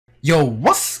Yo,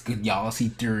 what's good, y'all? It's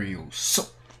Ethereal. So,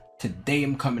 today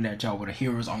I'm coming at y'all with a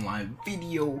Heroes Online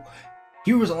video.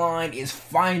 Heroes Online is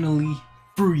finally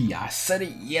free. I said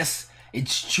it, yes,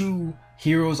 it's true.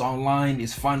 Heroes Online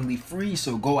is finally free,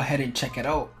 so go ahead and check it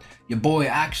out. Your boy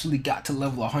actually got to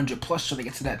level 100 plus, trying to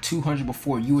get to that 200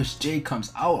 before USJ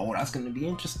comes out. Oh, that's going to be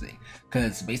interesting,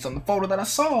 because based on the photo that I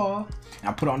saw, and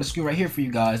I put it on the screen right here for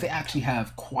you guys, they actually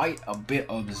have quite a bit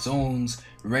of zones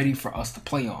ready for us to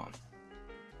play on.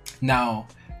 Now,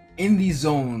 in these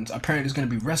zones, apparently there's going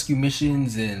to be rescue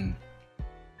missions and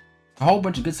a whole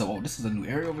bunch of good stuff. Oh, this is a new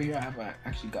area over here. I haven't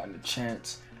actually gotten a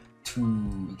chance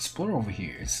to explore over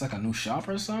here. It's like a new shop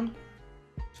or something.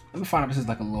 Let me find out if this is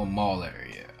like a little mall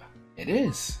area. It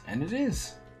is, and it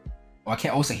is. Oh, I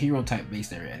can't. Oh, it's a hero type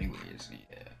based area anyways.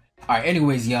 Yeah. Alright,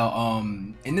 anyways, y'all,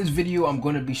 in this video, I'm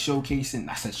going to be showcasing,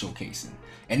 I said showcasing.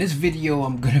 In this video,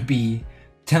 I'm going to be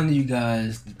telling you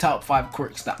guys the top 5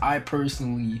 quirks that I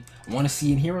personally want to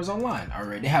see in Heroes Online.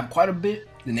 Alright, they have quite a bit,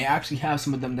 and they actually have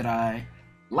some of them that I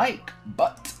like,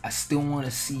 but I still want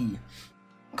to see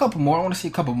a couple more. I want to see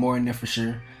a couple more in there for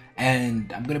sure,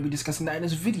 and I'm gonna be discussing that in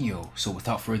this video. So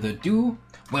without further ado,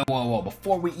 well,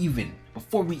 before we even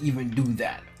do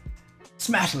that,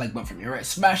 smash the like button for me. Alright,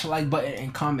 smash the like button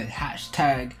and comment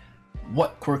hashtag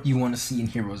what quirk you want to see in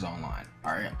Heroes Online.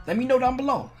 Alright, let me know down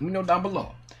below.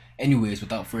 Anyways,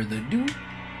 without further ado,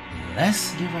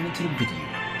 let's get right into the video.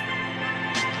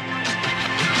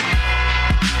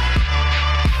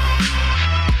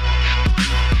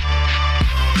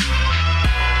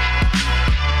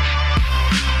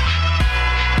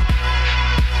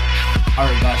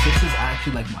 Alright guys, this is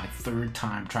actually like my third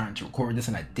time trying to record this,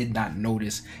 and I did not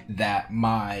notice that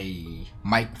my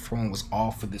microphone was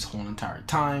off for this whole entire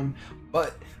time,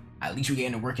 but at least we're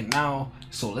getting it working now.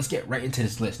 So let's get right into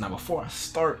this list. Now before I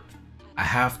start, I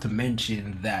have to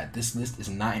mention that this list is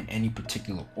not in any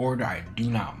particular order. I do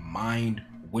not mind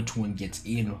which one gets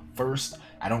in first.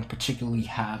 I don't particularly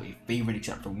have a favorite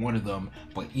except for one of them,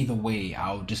 but either way,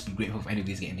 I'll just be grateful if any of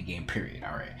these get in the game, period.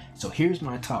 Alright, so here's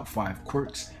my top 5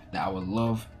 quirks that I would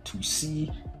love to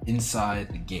see inside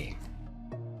the game.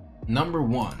 Number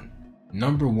one,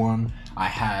 I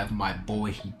have my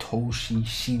boy Hitoshi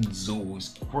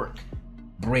Shinzo's quirk,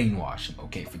 brainwashing.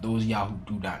 Okay, for those of y'all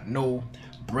who do not know,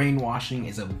 brainwashing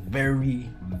is a very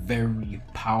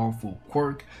powerful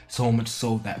quirk, so much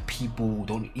so that people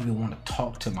don't even want to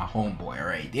talk to my homeboy. All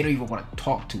right, they don't even want to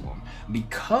talk to him,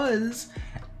 because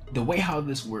the way how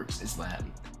this works is that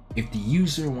if the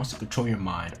user wants to control your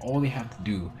mind, all they have to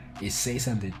do is say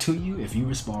something to you. If you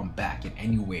respond back in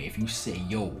any way, if you say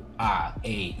yo, ah,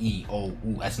 a, e, o,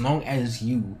 u, as long as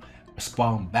you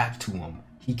respond back to him,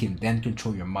 he can then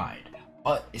control your mind.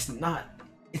 But it's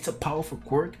a powerful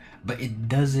quirk, but it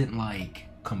doesn't like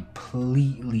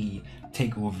completely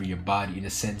take over your body, in the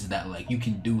sense that like you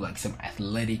can do like some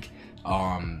athletic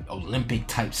Olympic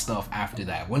type stuff after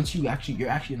that. Once you're actually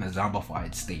in a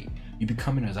zombified state, you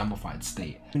become in a zombified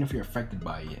state. Even if you're affected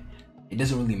by it, it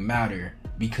doesn't really matter,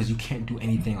 because you can't do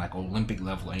anything like Olympic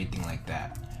level or anything like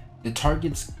that. The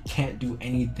targets can't do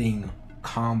anything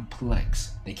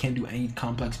complex. They can't do any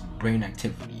complex brain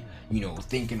activity, you know,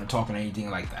 thinking or talking or anything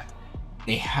like that.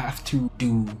 They have to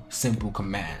do simple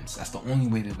commands. That's the only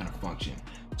way they're gonna function.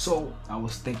 So I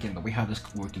was thinking, the way how this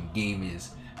could work in game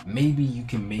is maybe you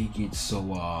can make it so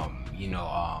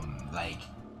like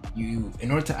you,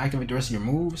 in order to activate the rest of your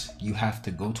moves, you have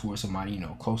to go towards somebody, you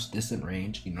know, close distant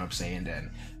range, you know what I'm saying,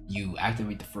 then you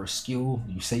activate the first skill,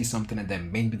 you say something, and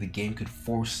then maybe the game could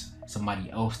force somebody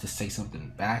else to say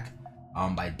something back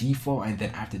by default, and then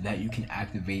after that you can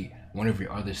activate one of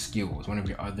your other skills, what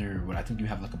I think you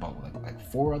have like about like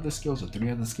 4 other skills or 3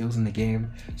 other skills in the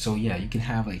game. So yeah, you can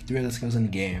have like 3 other skills in the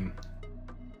game.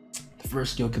 The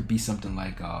first skill could be something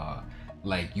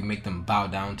like you make them bow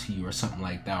down to you or something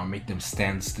like that, or make them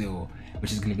stand still,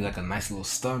 which is going to be like a nice little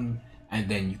stun, and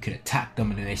then you can attack them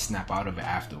and then they snap out of it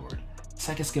afterward.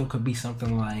 Second skill could be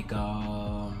something like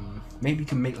maybe you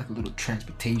can make like a little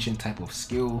transportation type of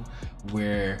skill,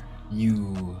 where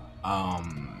you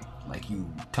like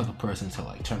you tell the person to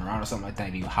like turn around or something like that,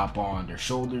 and you hop on their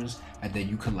shoulders, and then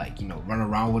you could like, you know, run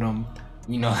around with them,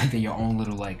 you know, like in your own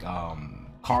little like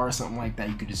car or something like that.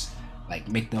 You could just like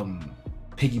make them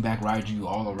piggyback ride you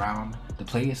all around the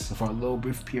place for a little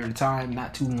brief period of time,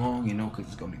 not too long, you know, because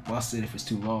it's gonna be busted if it's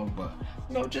too long, but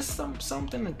you know, just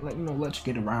something like, you know, let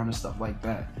you get around and stuff like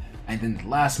that. And then the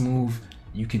last move,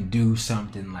 you can do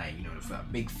something like, you know, for a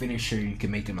big finisher, you can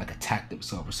make them like attack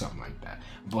themselves or something like that.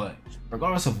 But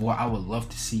regardless of what, I would love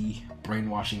to see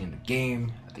brainwashing in the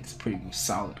game. I think it's a pretty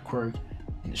solid quirk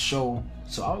in the show,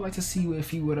 so I would like to see if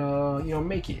he would you know,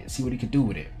 make it, see what he could do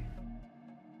with it.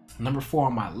 Number 4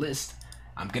 on my list,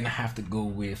 I'm gonna have to go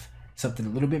with something a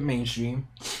little bit mainstream.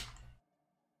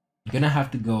 I'm gonna have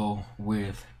to go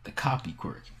with the copy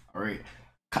quirk. All right,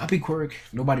 copy quirk.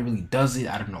 Nobody really does it.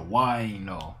 I don't know why. You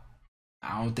know,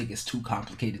 I don't think it's too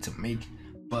complicated to make,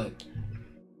 but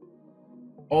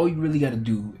all you really gotta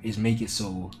do is make it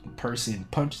so the person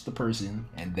punches the person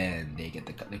and then they get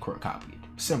the quirk copied.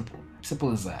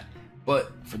 Simple as that.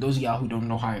 But for those of y'all who don't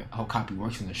know how copy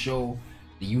works in the show,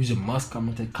 the user must come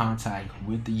into contact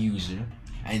with the user,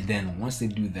 and then once they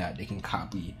do that, they can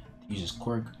copy the user's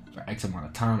quirk for X amount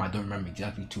of time. I don't remember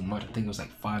exactly too much. I think it was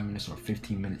like 5 minutes or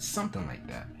 15 minutes, something like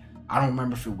that. I don't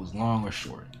remember if it was long or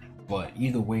short, but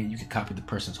either way, you can copy the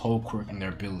person's whole quirk and their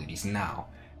abilities. Now,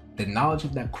 the knowledge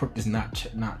of that quirk does not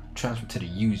transfer to the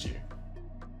user.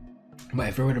 But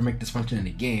if we were to make this function in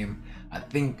the game, I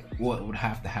think what would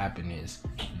have to happen is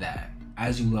that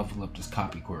as you level up this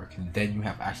copy quirk, then you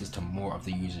have access to more of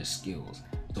the user's skills.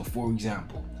 So for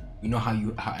example, you know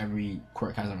how every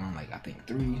quirk has around like I think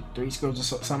three skills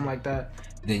or something like that.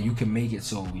 Then you can make it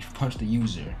so if you punch the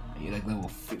user, you're like level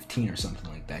 15 or something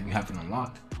like that, and you have it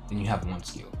unlocked, then you have 1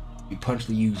 skill. You punch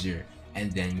the user,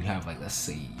 and then you have like, let's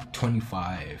say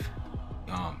 25.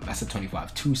 That's a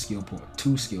 25. 2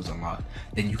 skills unlocked.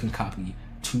 Then you can copy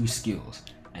 2 skills,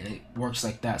 and it works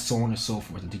like that, so on and so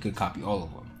forth, and you can copy all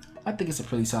of them. I think it's a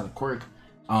pretty solid quirk.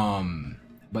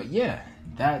 But yeah,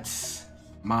 that's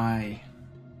my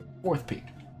 4th pick.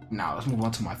 Now let's move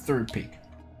on to my 3rd pick.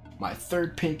 My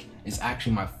 3rd pick is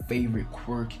actually my favorite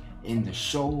quirk in the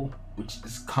show, which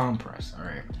is Compress. All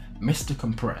right, Mr.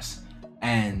 Compress.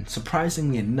 And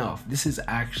surprisingly enough, this is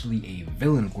actually a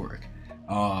villain quirk.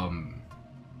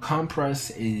 Compress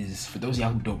is, for those of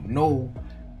y'all who don't know,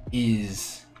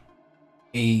 is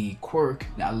a quirk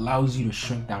that allows you to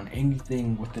shrink down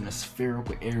anything within a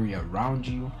spherical area around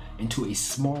you into a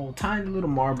small, tiny little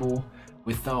marble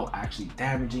without actually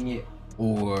damaging it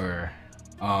or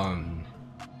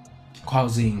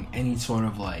causing any sort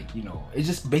of like, you know, it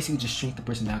just basically just shrink the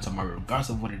person down to a marble, regardless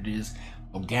of what it is,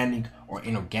 organic or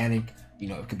inorganic. You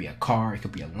know, it could be a car, it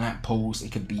could be a lamppost,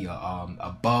 it could be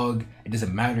a bug. It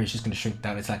doesn't matter. It's just gonna shrink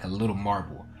down. It's like a little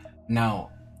marble.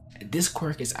 Now, this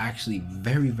quirk is actually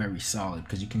very, very solid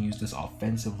because you can use this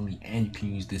offensively and you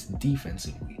can use this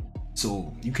defensively.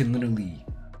 So you can literally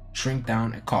shrink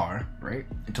down a car, right,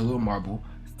 into a little marble,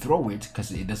 throw it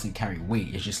because it doesn't carry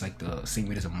weight. It's just like the same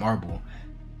weight as a marble.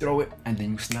 Throw it, and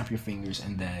then you snap your fingers,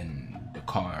 and then the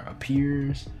car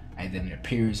appears, and then it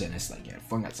appears, and it's like you're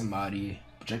flung at somebody.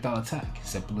 Projectile attack,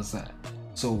 simple as that.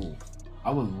 So I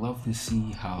would love to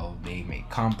see how they make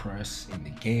Compress in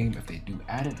the game. If they do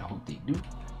add it, I hope they do.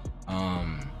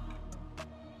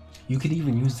 You could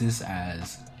even use this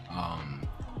as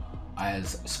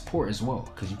support as well,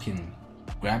 because you can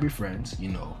grab your friends, you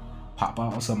know, pop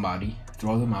out on somebody,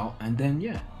 throw them out, and then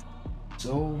yeah.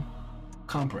 So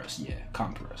Compress, yeah,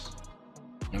 Compress.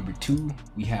 Number 2,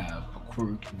 we have a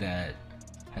quirk that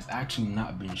has actually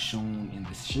not been shown in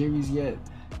the series yet.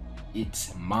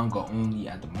 It's manga only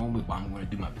at the moment, but I'm going to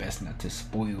do my best not to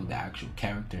spoil the actual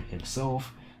character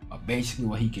himself. But basically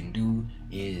what he can do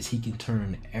is he can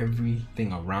turn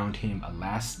everything around him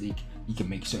elastic. He can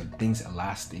make certain things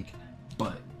elastic,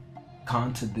 but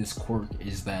con to this quirk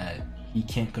is that he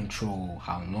can't control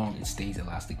how long it stays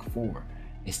elastic for.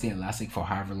 They stay elastic for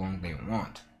however long they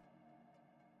want.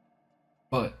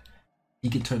 But he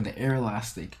can turn the air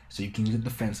elastic, so you can use it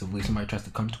defensively. If somebody tries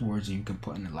to come towards you, you can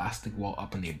put an elastic wall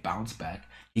up and they bounce back.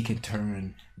 He can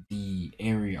turn the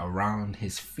area around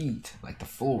his feet, like the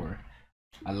floor,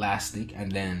 elastic,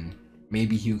 and then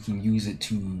maybe he can use it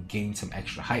to gain some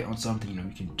extra height on something. You know,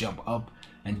 you can jump up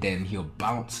and then he'll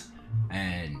bounce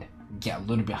and get a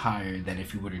little bit higher than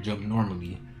if you were to jump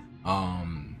normally.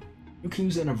 You can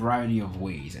use it in a variety of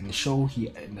ways. In the show,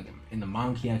 in the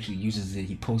manga, he actually uses it.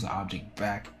 He pulls the object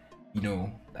back, you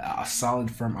know, a solid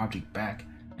firm object back,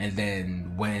 and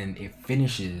then when it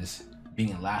finishes being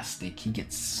elastic, he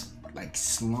gets like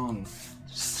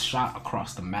shot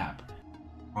across the map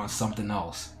on something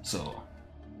else. So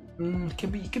it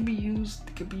could be used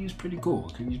pretty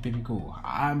cool.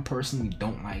 I personally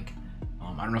don't like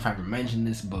I don't know if I ever mentioned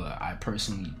this, but I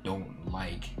personally don't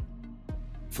like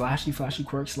flashy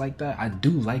quirks like that. I do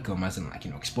like them as in, like,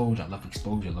 you know, exposure. I love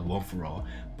exposure, I love one for all,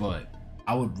 but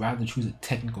I would rather choose a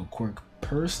technical quirk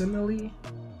personally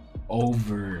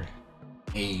over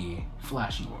a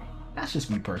flashy one. That's just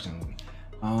me personally.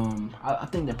 I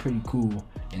think they're pretty cool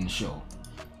in the show.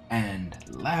 And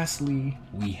lastly,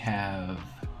 we have,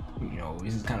 you know,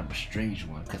 this is kind of a strange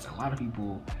one because a lot of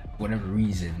people, for whatever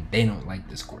reason, they don't like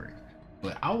this quirk.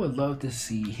 But I would love to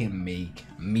see him make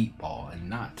Meatball, and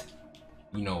not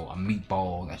you know, a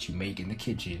meatball that you make in the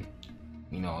kitchen,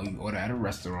 you know, you order at a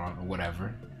restaurant or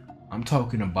whatever. I'm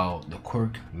talking about the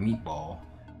quirk meatball,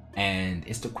 and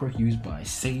it's the quirk used by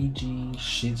Seiji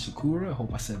Shinsakuura. I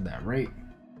hope I said that right.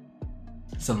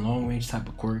 It's a long range type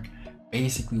of quirk.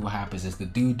 Basically what happens is the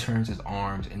dude turns his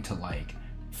arms into like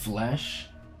flesh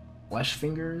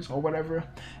fingers or whatever,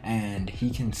 and he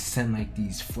can send like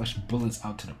these flesh bullets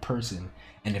out to the person,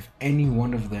 and if any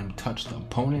one of them touch the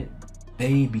opponent,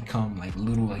 they become like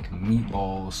little like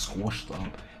meatballs, squished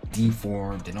up,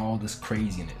 deformed, and all this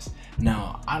craziness.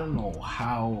 Now I don't know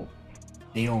how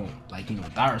they don't, like, you know,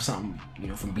 die or something, you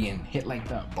know, from being hit like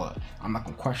that, but I'm not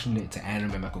gonna question it. To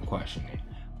anime, I'm not gonna question it.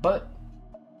 But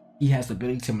he has the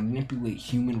ability to manipulate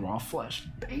human raw flesh,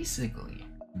 basically.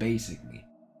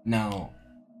 Now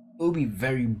it would be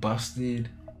very busted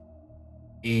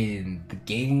in the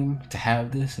game to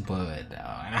have this, but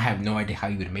and I have no idea how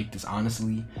you would make this,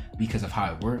 honestly, because of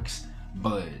how it works.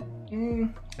 But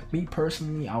me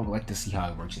personally, I would like to see how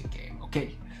it works in the game.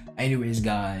 Okay, anyways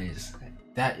guys,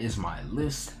 that is my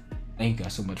list. Thank you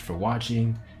guys so much for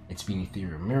watching. It's been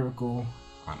EtherealMiracle.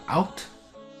 I'm out.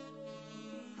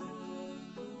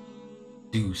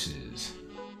 Deuces.